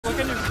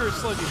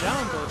curse slowed you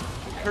down, but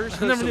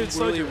curse I never knew it does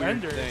slowed some really your weird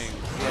enders. things.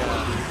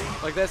 Yeah.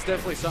 Like, that's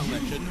definitely something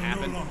that shouldn't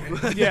happen.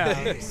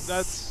 Yeah,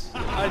 that's...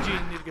 IG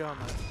need to get on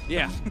that.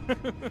 Yeah.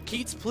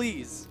 Keats,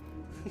 please.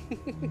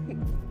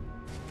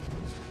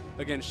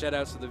 Again, shout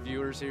outs to the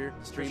viewers here.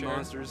 Stream sure.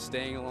 Monsters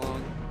staying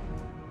along.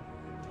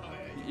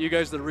 You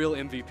guys are the real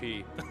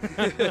MVP.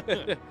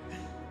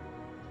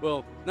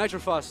 Well,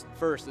 NitroFoss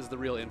first is the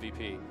real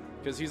MVP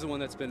because he's the one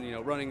that's been, you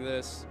know, running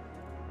this.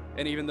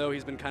 And even though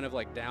he's been kind of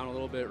like down a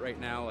little bit right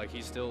now, like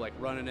he's still like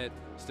running it,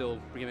 still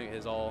giving it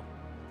his all.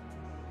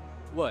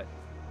 What?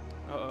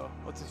 Uh-oh.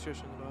 What's the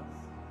situation about?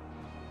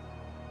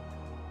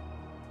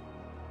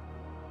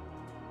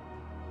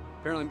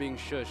 Apparently I'm being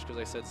shushed because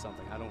I said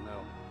something. I don't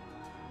know.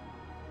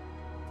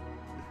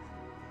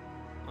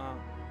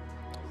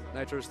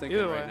 Nitro's thinking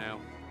right now.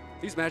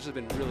 These matches have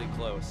been really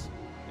close.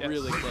 Yes.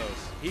 Really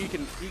close. He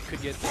could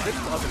get this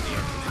up in the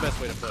air. That's the best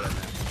way to put it.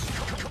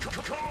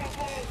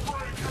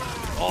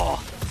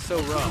 Oh, so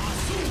rough.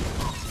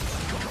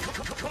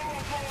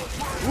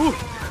 Woo!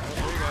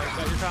 There you go.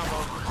 Got your combo.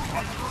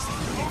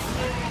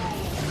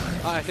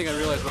 I think I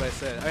realized what I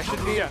said. I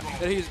should be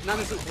that he's not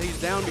necessarily that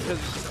he's down because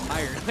he's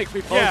tired. Like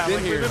we've all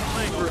been here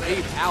for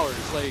 8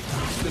 hours. Like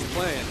just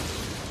playing.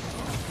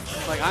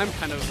 Like I'm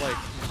kind of like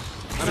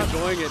I'm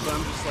enjoying it, but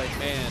I'm just like,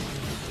 man,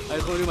 I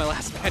just want to do my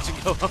last match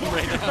and go home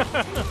right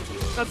now.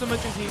 Not to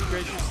mention he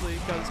graciously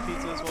got his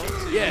pizza as well.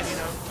 So yes. You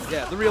know.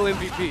 Yeah, the real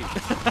MVP.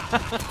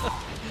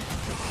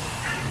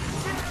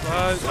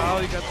 Oh,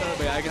 you got that.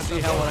 Wait, I can see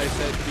how what I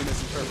said could be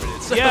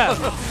misinterpreted. So. Yeah.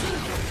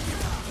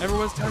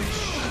 Everyone's telling you.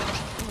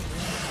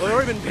 Well, I've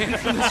already been banned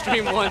from the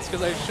stream once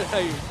because I never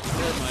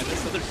mind,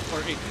 that's another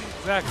story.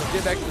 Exactly.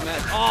 Get back to the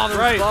match. Oh,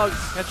 there's bugs.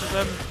 Catches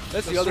them.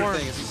 That's the other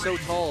thing, is he's so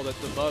tall that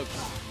the bugs.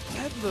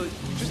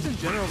 Just in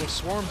general, the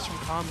swarms from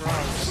Conrad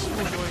are so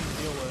annoying to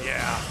deal with.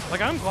 Yeah.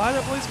 Like, I'm glad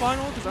I plays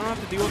Final because I don't have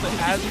to deal with it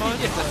as much.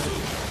 But,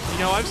 you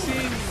know, I've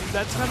seen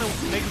that's kind of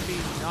making me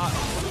not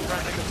try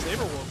to pick up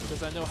Saberwolf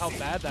because I know how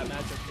bad that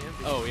matchup can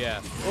be. Oh, yeah.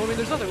 Well, I mean,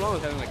 there's nothing wrong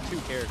with having, like,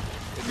 2 characters.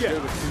 It's good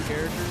with 2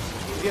 characters.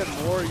 If you have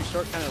more, you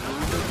start kind of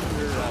losing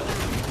your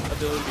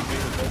ability to be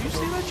good with both. Did you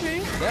see that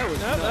change?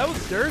 That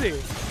was dirty.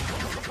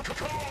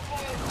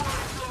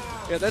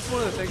 Yeah, that's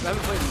one of the things. I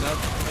haven't played enough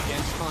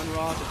against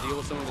Conrad to deal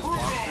with some of his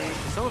block screens.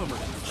 Some of them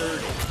are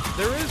dirty.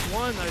 There is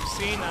one I've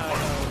seen a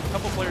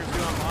couple players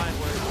do online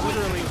where it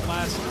literally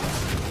lasts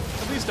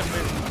at least a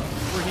minute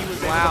where he was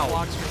able to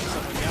block screen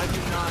somebody. I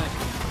do not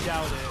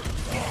doubt it.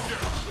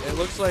 It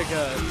looks like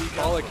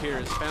Pollock here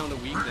has found a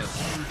weakness.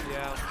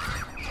 Yeah.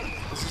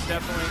 This is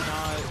definitely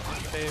not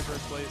his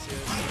favorite place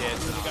yet. Yeah,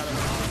 it's really got to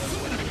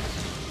win.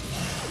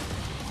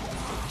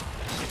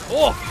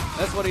 Oh!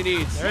 That's what he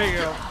needs. There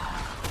you go.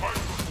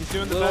 He's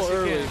doing the best he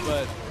can. A little early,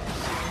 but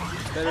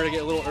better to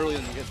get a little early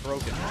than to get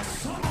broken.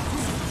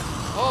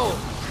 Oh!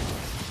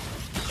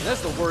 And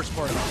that's the worst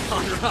part about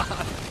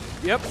Conrad.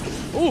 Yep.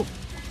 Ooh!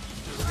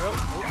 There we go.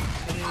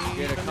 Oh,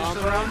 get a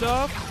combo round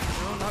off.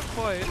 No, not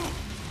quite.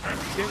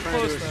 He's getting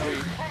close though.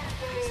 Okay.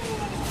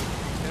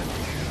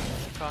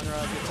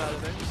 Conrad gets out of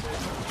there.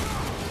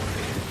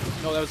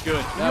 No, that was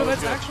good.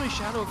 That's actually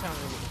shadow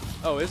counter.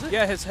 Oh, is it?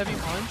 Yeah, his heavy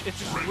punch. It's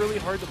just really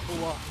hard to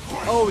pull off.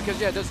 Oh, because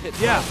it does hit.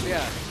 Yeah.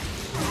 Yeah.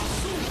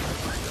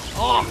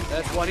 Oh,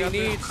 that's what he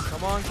needs.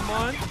 Come on, come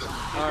on.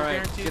 All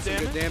right, get some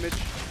good damage.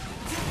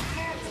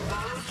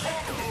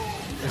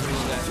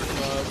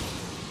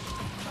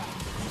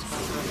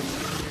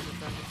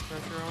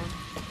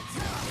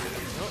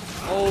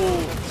 Oh,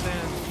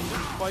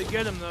 didn't quite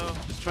get him though.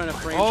 Just trying to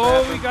frame.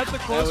 Oh, we got the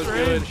close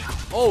range. Good.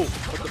 Oh,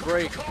 with the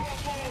break. What's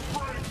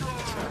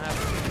gonna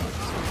happen? He's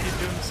gonna keep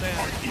doing the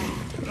sand.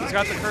 He's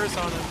got the curse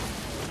on him.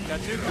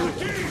 Got two.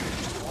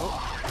 Oh,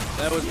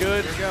 that was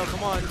good. There we go.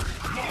 Come on.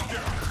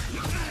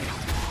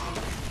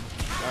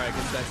 All right,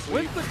 gets that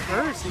sweep. With the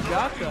curse, he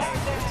got that.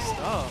 Good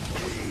stuff.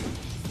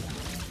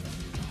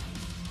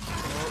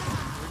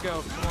 Here we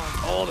go. Come on.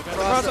 Oh, the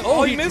cross.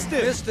 Oh, he missed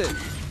it. Missed it.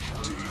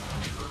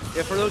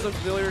 Yeah, for those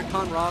unfamiliar,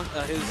 Conrad,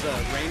 his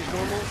range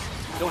normals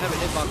don't have a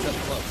hitbox up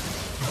close.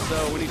 So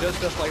when he does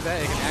stuff like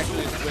that, it can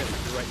actually whip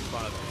right in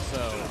front of him.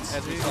 So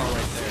as we saw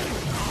right there,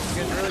 he's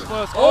getting really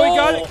close. Oh, he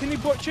got it. Can he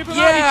chip him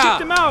out? He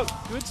chipped him out.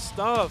 Good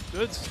stuff.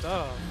 Good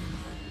stuff.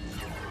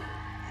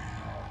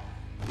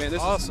 Man,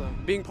 this is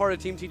being part of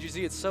Team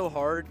TGZ. It's so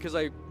hard because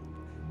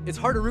it's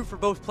hard to root for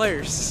both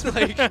players.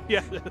 Like,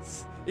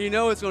 yes. You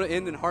know it's going to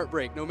end in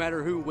heartbreak no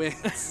matter who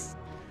wins.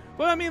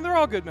 But I mean, they're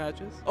all good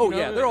matches. Oh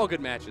yeah, they're all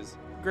good matches.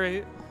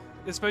 Great.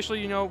 Especially,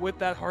 you know, with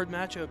that hard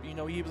matchup, you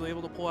know, he was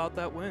able to pull out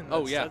that win.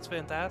 That's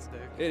fantastic.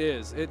 It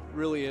is. It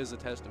really is a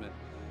testament.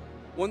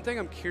 One thing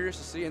I'm curious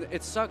to see, and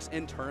it sucks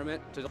in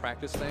tournament to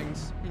practice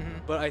things,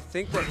 but I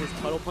think that his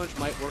puddle punch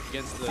might work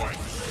against the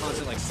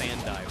constant like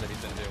sand dive that he's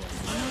been doing.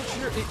 I'm not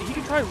sure. He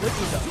can try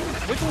liquid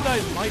dive. Liquid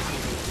dive might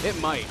be. It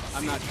might.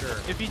 I'm not sure.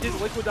 If he did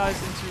liquid dive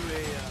into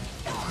a,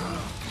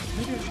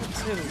 maybe I shouldn't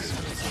say this.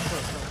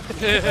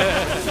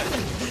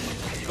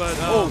 But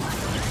oh,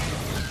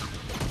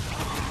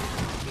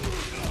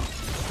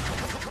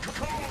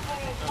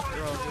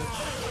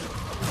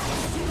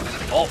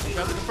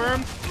 got the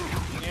confirm.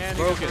 And And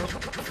broke it. There we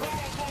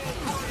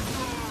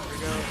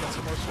go. Got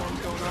some more storms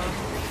going on.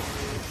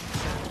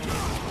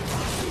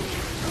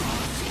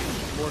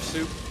 More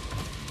soup.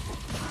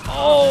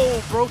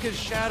 Oh, broke his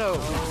shadow.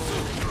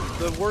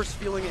 The worst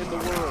feeling in the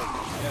world.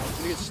 Yeah,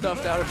 when you get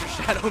stuffed out of your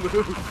shadow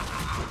move.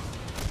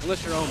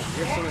 Unless you're Omen.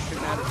 You're so much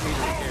matter to me to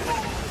care.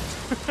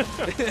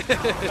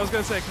 I was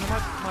going to say, can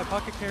my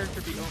pocket character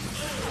be Omen?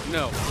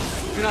 No.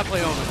 Do not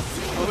play Omen.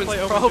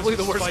 Omen's probably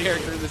the worst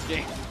character in this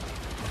game.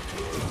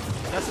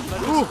 That just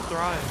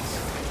thrives.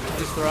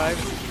 Just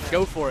thrives?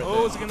 Go for it.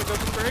 Oh, is it going to go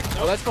for break?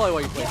 Oh, that's probably why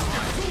you play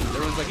Smite.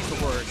 Everyone's like, he's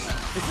the worst.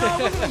 No,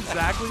 it wasn't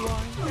exactly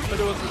why, but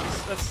it was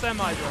a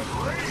semi-drug.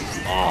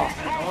 Oh,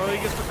 he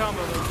gets for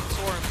combo though.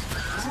 Swarms.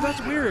 See,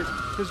 that's weird,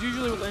 because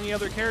usually with any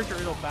other character,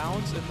 it'll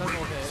bounce and then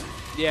it'll hit.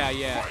 Yeah,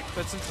 yeah.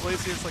 But since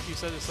Glacius, like you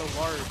said, is so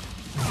large.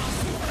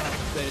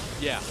 Man,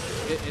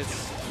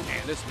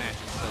 this match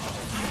is such a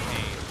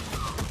pain.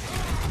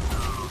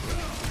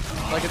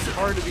 Like, it's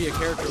hard to be a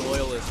character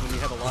loyalist when you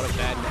have a lot of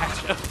bad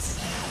matchups.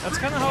 That's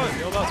kind of how I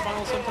feel about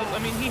Spinal sometimes. I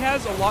mean, he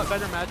has a lot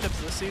better matchups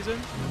this season.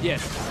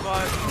 Yes.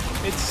 But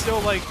it's still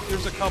like,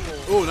 there's a couple.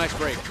 Ooh, nice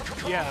break.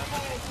 Yeah.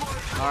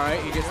 All right,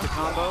 he gets the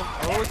combo.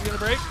 Oh, is he going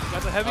to break?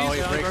 Got the heavy. Oh,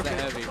 he breaks the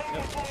heavy.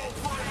 Yep.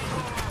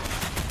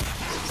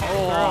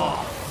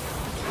 Oh.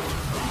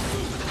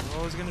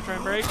 Oh, he's going to try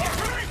and break.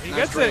 He Nice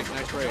gets break, it.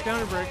 Nice break.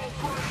 Counter break.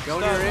 Go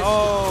near it.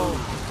 Oh,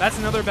 that's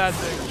another bad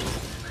thing.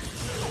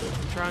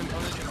 Try and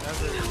punish him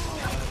ever.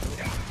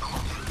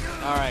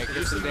 All right,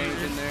 get some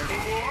damage in there.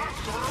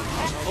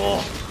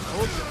 Oh,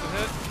 it's a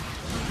hit.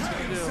 What's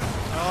he gonna do?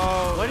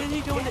 Oh, why didn't he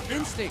go into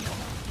instinct?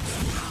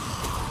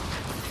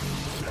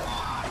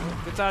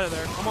 Gets out of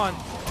there. Come on.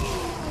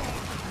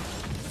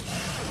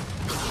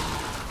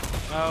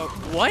 Oh,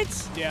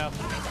 what? Yeah.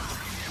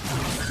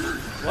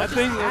 That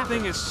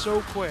thing is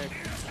so quick.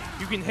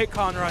 You can hit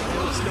Conrad and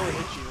it'll still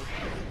hit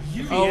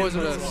you. Oh, was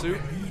it a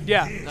suit?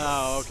 Yeah.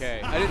 Oh,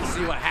 okay. I didn't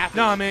see what happened.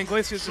 No, man,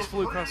 Glacius just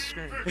flew across the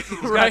screen. He's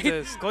right? got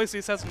this.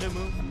 Glacius has a new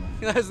move.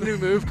 He has a new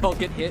move called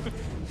Get Hit.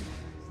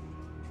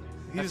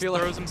 He just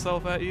throws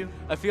himself at you.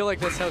 I feel like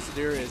that's how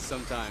Sadira is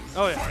sometimes.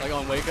 Oh, yeah. Like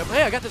on Wake Up.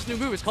 Hey, I got this new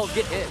move. It's called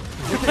Get Hit.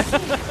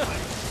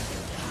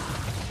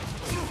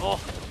 Oh,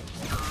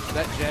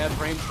 that jab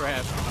frame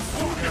trap.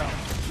 Yeah.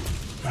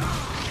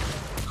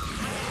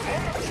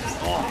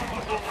 Oh.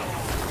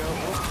 There we go.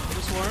 Oh,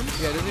 the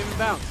swarms. Yeah, it doesn't even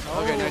bounce.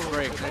 Oh. Okay, nice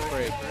break. Nice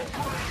break.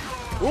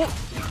 Ooh.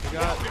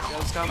 Got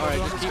his combo. All right,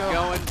 just keep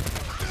going.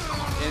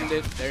 End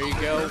it. There you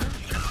go.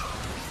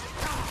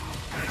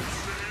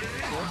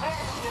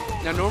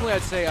 Now, normally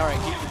I'd say, all right,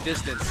 keep the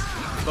distance,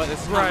 but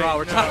this is not what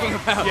we're talking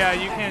about. Yeah,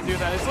 you can't do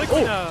that. It's like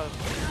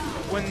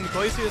when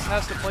Glacius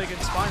has to play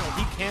against Spinal,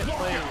 he can't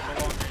play a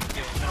long range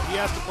game. No, he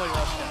has to play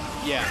rush down.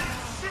 Yeah.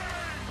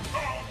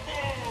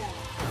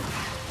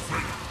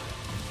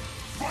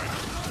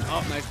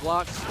 Oh, nice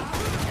blocks.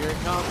 Here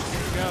it comes.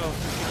 There you go.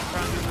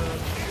 Trying to do the...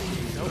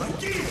 Nope. Got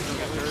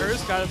the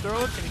curse. Got to throw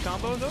it. Can he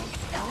combo, though?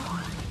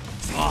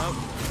 Oh. Nope.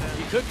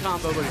 He could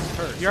combo, but he's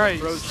cursed. You're right.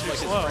 Throws He's too like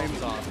slow. his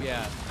frames off.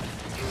 Yeah.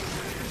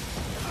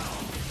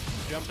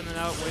 Jumping it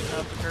out, waiting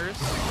out the curse.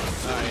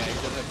 Oh, yeah, he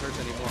doesn't have curse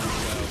anymore.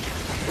 So.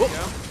 There you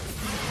go.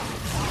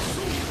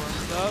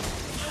 Warms up.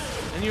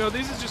 And, you know,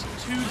 these are just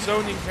two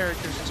zoning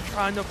characters just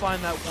trying to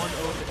find that one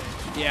opening.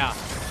 Yeah.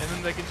 And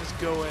then they can just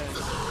go in.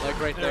 Like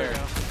right there.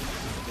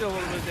 Did a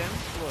little bit of damage,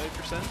 a little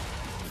 8%.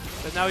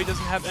 But now he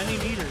doesn't have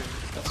any meter.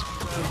 That's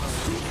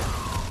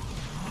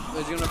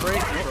Is he going to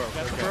break? He broke.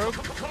 Got the broke.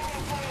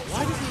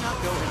 Why does he not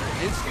go in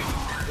an instant?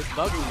 It's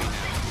bugging me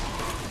now.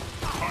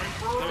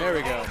 There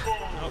we go.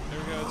 Oh, there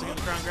we go. It's going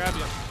to try and grab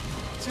you.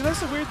 See,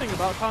 that's the weird thing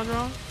about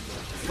Conron.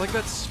 Like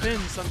that spin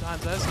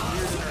sometimes, that has some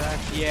weird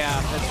interaction. Yeah,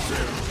 that's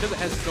true. Because it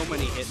has so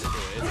many hits to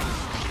it.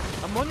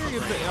 I'm wondering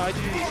if the ID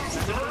is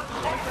different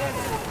like that.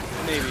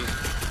 Maybe.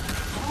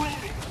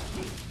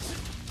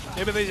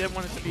 Maybe they didn't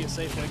want it to be a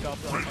safe wake up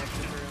though.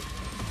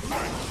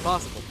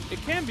 Possible. It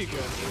can be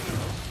good.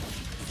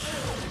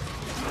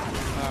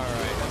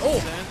 Alright. Oh,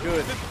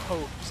 good. Good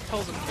poke. Just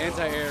tells him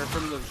anti-air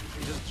from the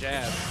just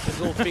jab. His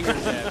little finger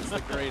jab is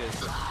the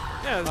greatest.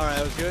 Yeah. Alright,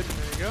 that was good.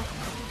 There you go.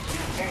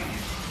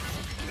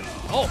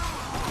 Oh!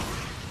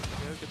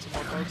 Good, get some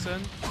more pokes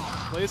in.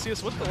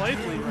 Glacius with the life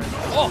lead right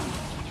now. Oh!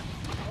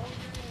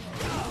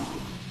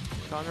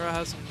 Conra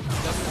has some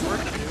definite work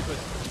to do, but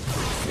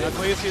yeah,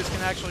 Glacius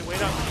can actually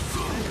wait up.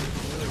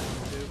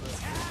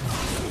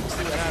 We'll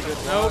see what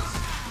happens. Nope.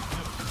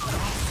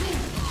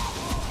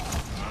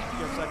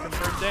 Gives that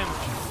confirmed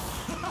damage.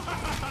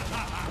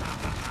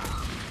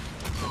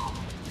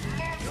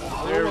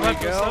 There we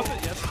go.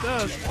 Yes, it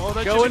does. Oh,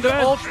 that go into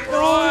Ultra.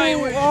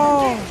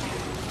 Oh!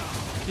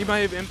 He might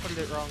have inputted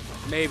it wrong.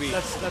 Maybe.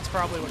 That's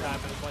probably what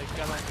happened. Like,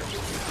 got on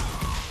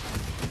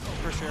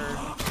for sure.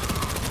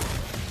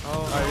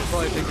 Oh, alright, he's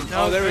probably thinking.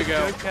 no, there we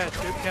go. Good catch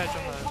on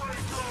that.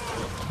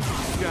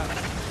 You got it.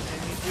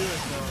 And you do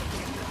it though.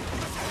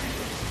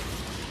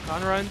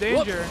 Conra in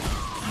danger.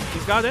 Whoop.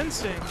 He's got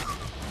instinct.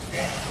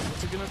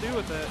 What's he gonna do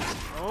with it?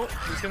 Oh,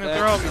 he's gonna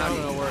throw. That's not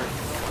gonna work.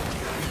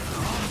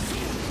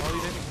 Oh, he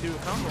didn't do a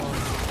combo.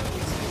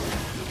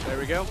 There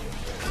we go.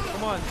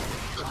 Come on.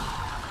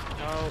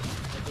 No,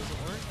 that doesn't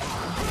work.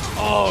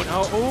 Oh,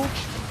 no. Oh.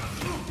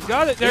 He's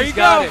got it. There you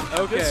go. It.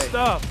 Okay. Good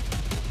stuff.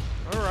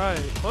 All right.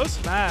 Close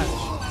match.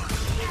 All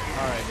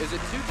right. Is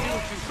it 2-2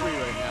 or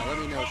 2-3 right now? Let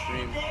me know,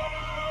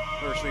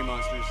 Stream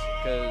Monsters,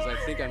 because I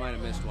think I might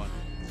have missed one.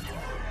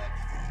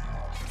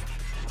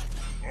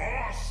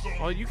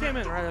 Well, you came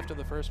in right after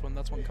the first one.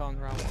 That's when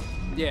Conrad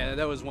won. Yeah,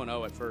 that was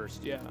 1-0 at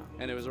first. Yeah.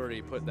 And it was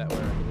already put that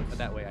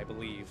way, I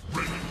believe.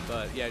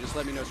 But yeah, just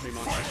let me know, Stream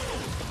Monsters.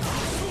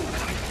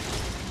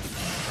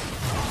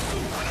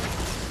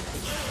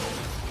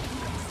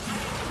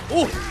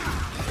 Oh!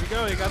 There you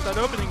go. You got that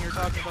opening you're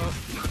talking about.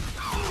 Get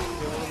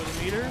a little bit of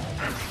meter.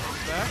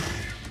 Back.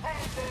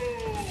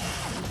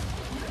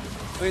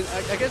 I mean,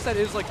 I guess that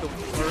is like the,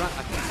 or not,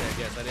 I can't say I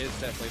guess, that is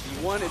definitely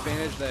the one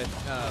advantage that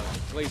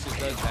Glacius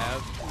does have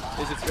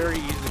is it's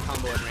very easy to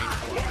combo at range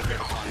for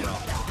compared to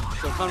Conrad.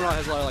 So Conrad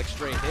has a lot of like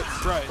straight hits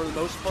for the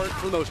most part.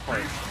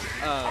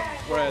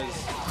 Whereas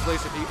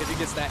Glacius, if he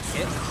gets that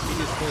hit, he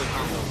just fully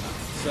combos them.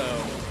 So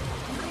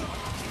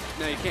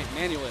now you can't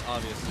manual it,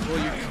 obviously.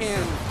 Well, you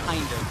can kind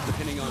of,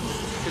 depending on,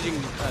 because you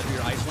can do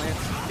your ice lance.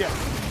 Yeah.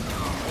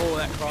 Oh,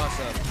 that cross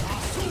up.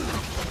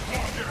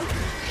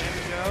 There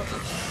we go.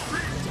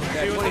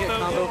 That 20-hit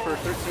combo for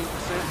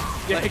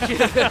 13%. Yeah. Like,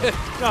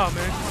 oh,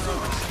 man.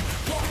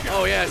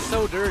 Oh, yeah, it's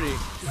so dirty. All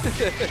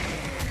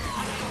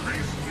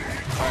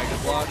right,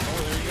 good block. Oh,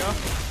 there you go.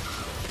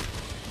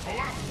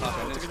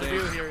 Okay, What's he going to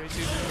do here? He's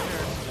using the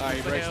air. All right,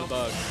 he breaks the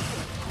bug.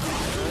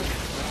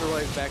 Not sure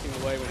why he's backing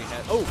away when he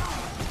had... Oh!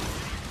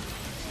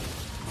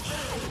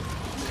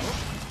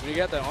 When you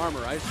got that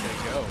armor, I say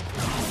go.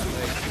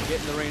 Like, get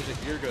in the range that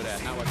you're good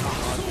at, not what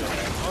Conrad's good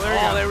at. Oh, there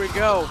you go. There we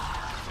go.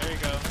 There you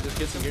go. Just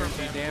get some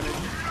guaranteed damage.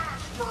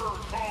 Oh,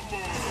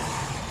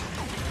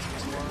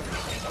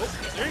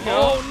 there you go.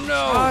 Oh,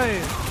 no!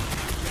 Right.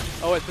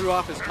 Oh, it threw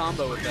off his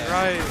combo with that.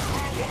 Right.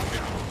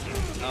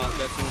 Oh,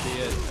 that's going to be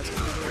it. That's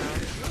going to be around.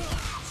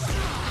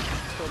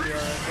 Still be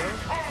alright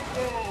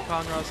though.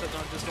 Conrad's sitting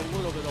on just a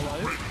little bit of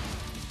life.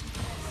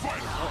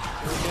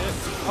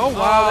 Oh,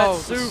 wow.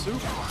 That's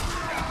soup.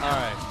 All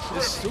right.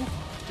 His soup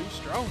too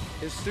strong.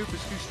 His soup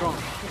is too strong.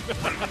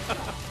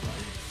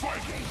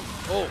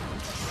 Oh.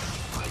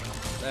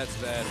 That's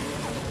bad.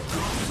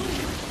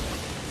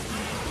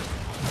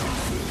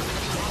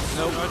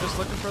 Nope. No, just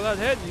looking for that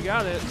hit, and you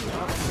got it.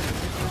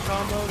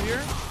 Combo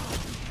here.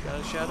 Got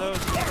a shadow.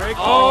 Break.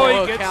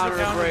 Oh, he gets counter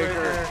the counter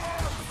breaker. right there.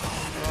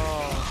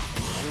 Oh.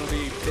 It'll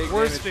be big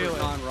Worst damage feeling.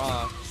 for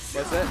Conrad.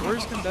 What's that?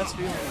 Worst and best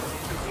feeling.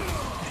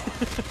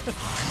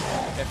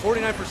 At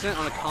 49%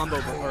 on a combo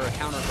or a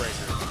counter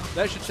breaker.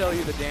 That should tell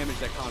you the damage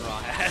that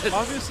Conrad has.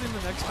 Obviously, in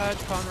the next patch,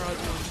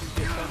 Conrad's going to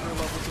get Thunder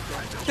levels of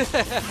damage.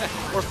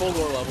 Or full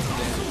lore levels of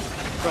damage.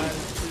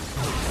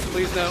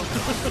 Please no.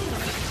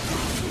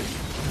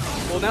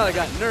 Well, now they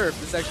got nerfed,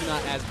 it's actually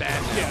not as bad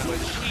now. Yeah.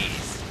 But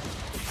jeez.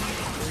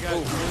 We got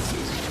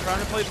He's trying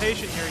to play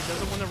patient here. He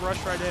doesn't want to rush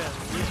right in.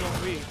 He's going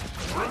to be.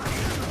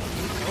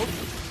 Nope.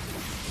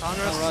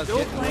 Conrad's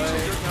still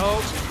playing.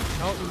 Nope.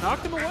 Nope.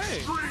 Knocked him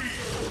away.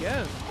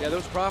 Again. Yeah,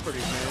 those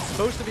properties, man. It's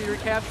supposed to be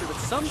recaptured, but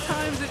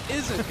sometimes it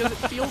isn't because it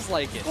feels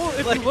like it. Well,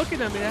 if you look at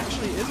him, it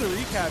actually is a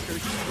recapture.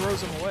 It just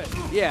throws him away.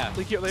 Yeah.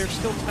 Like they're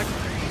still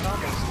technically in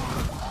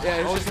combos.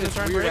 Yeah, Oh, it's he's just going to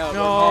try and weird break. how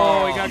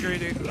No, he got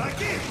greedy.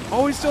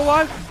 Oh, he's still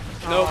alive?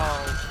 Nope.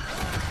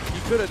 Oh.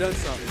 You could have done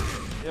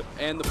something. Yep.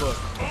 And the book.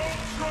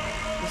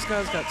 This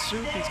guy's got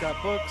soup, he's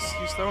got books,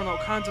 he's throwing all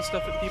kinds of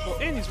stuff at people,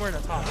 and he's wearing a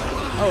top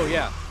hat. Oh,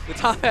 yeah. The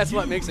top hat's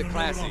what makes it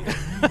classy.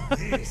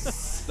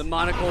 The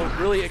monocle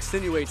really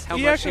extenuates how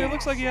much... He actually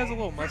looks like he has a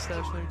little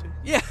mustache there, too.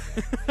 Yeah.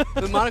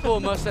 The monocle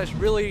and mustache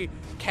really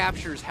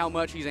captures how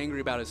much he's angry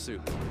about his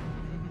soup.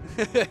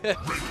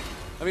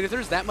 I mean, if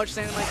there's that much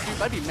sand in my soup,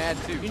 I'd be mad,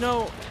 too. You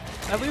know,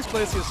 at least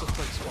Glacius looks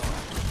like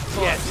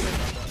Swan.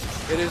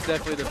 Yes. It is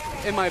definitely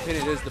the... In my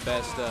opinion, it is the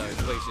best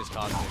Glacius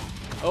costume.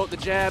 Oh, the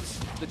jabs.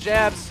 The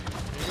jabs.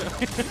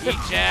 Eat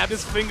jabs.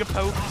 His finger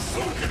pokes.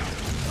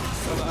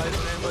 For the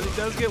Iceman, but he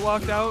does get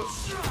locked out.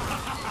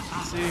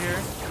 See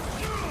here.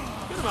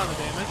 Good amount of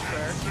damage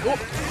there. Oh.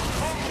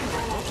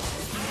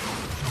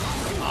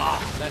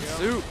 Ah, that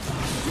soup.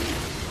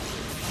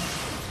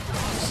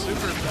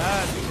 Super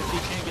bad because he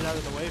can't get out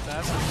of the way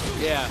fast enough.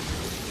 Yeah.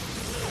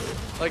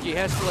 Like he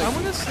has to like... I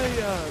want to say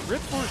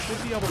Riptor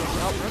should be able to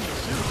outrun the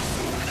soup.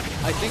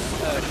 I think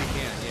she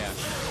can, yeah.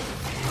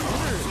 I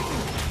wonder,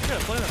 you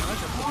gotta play that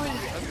matchup.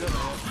 That's good,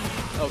 man.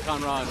 Oh,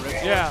 Conrad and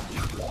Riptor. Yeah.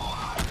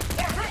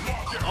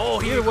 Oh,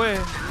 either way.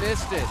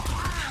 Missed it.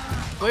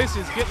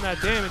 Glacius getting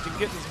that damage and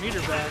getting his meter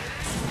back.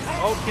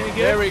 Oh, can he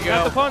get There it? we go.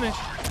 Got the punish.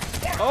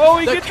 Oh,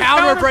 he gets the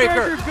counter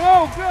breaker.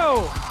 Go,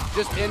 go.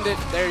 Just end it.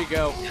 There you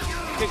go.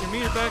 Get your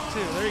meter back,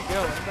 too. There you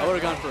go. I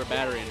would have gone for a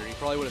battery ender. He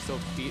probably would have still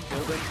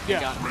killed him and Yeah.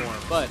 gotten more.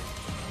 But,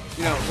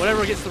 you know,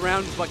 whatever gets the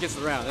round is what gets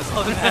the round. That's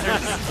all that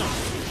matters.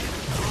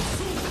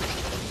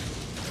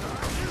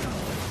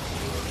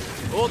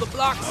 Oh, the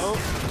blocks. Oh,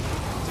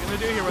 what's he going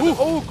to do here? With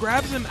oh,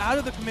 grabs him out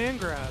of the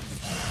command grab.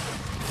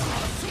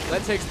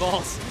 That takes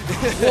balls.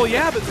 Well,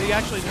 yeah, but they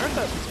actually nerfed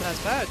that this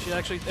past patch. It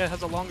actually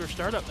has a longer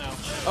startup now.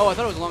 Oh, I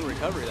thought it was a long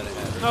recovery that it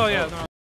had. Oh, yeah. No.